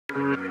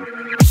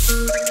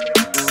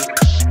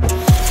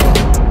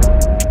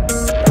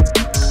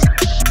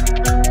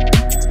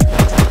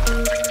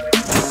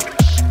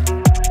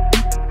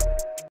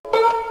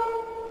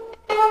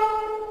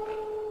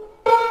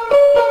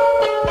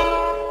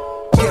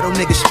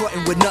Niggas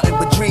strutting with nothing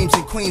but dreams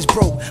and queens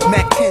broke.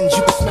 Mac 10s,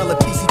 you can smell a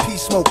PCP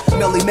smoke.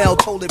 Melly Mel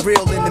told it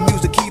real in the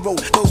music he wrote.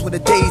 Those were the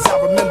days I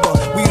remember.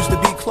 We used to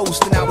be close,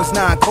 then I was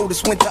 9.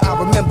 Coldest winter I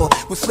remember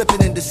was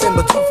slipping in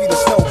December. 2 feet of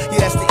snow,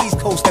 yeah, that's the East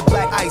Coast. That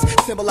black ice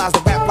symbolized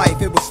the rap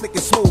life. It was slick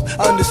and smooth.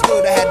 I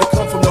understood I had to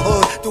come from the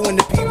hood, doing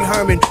the Pee Wee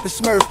Herman, the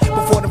Smurf,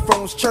 before the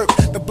phones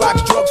chirped. The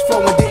blocks, drugs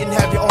flowing, didn't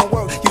have your own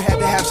work. You had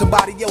to have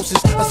somebody else's.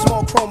 A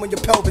small chrome in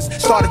your pelvis.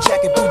 Starter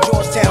jacket, blue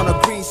Georgetown, a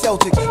green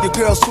Celtic. Your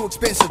girl's too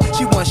expensive.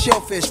 She wants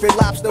shellfish. Red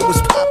Lobster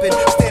was popping.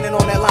 Standing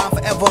on that line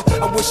forever.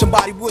 I wish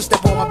somebody would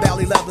step on my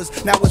belly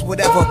levers. Now it's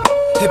whatever.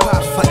 Hip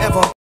hop's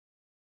forever.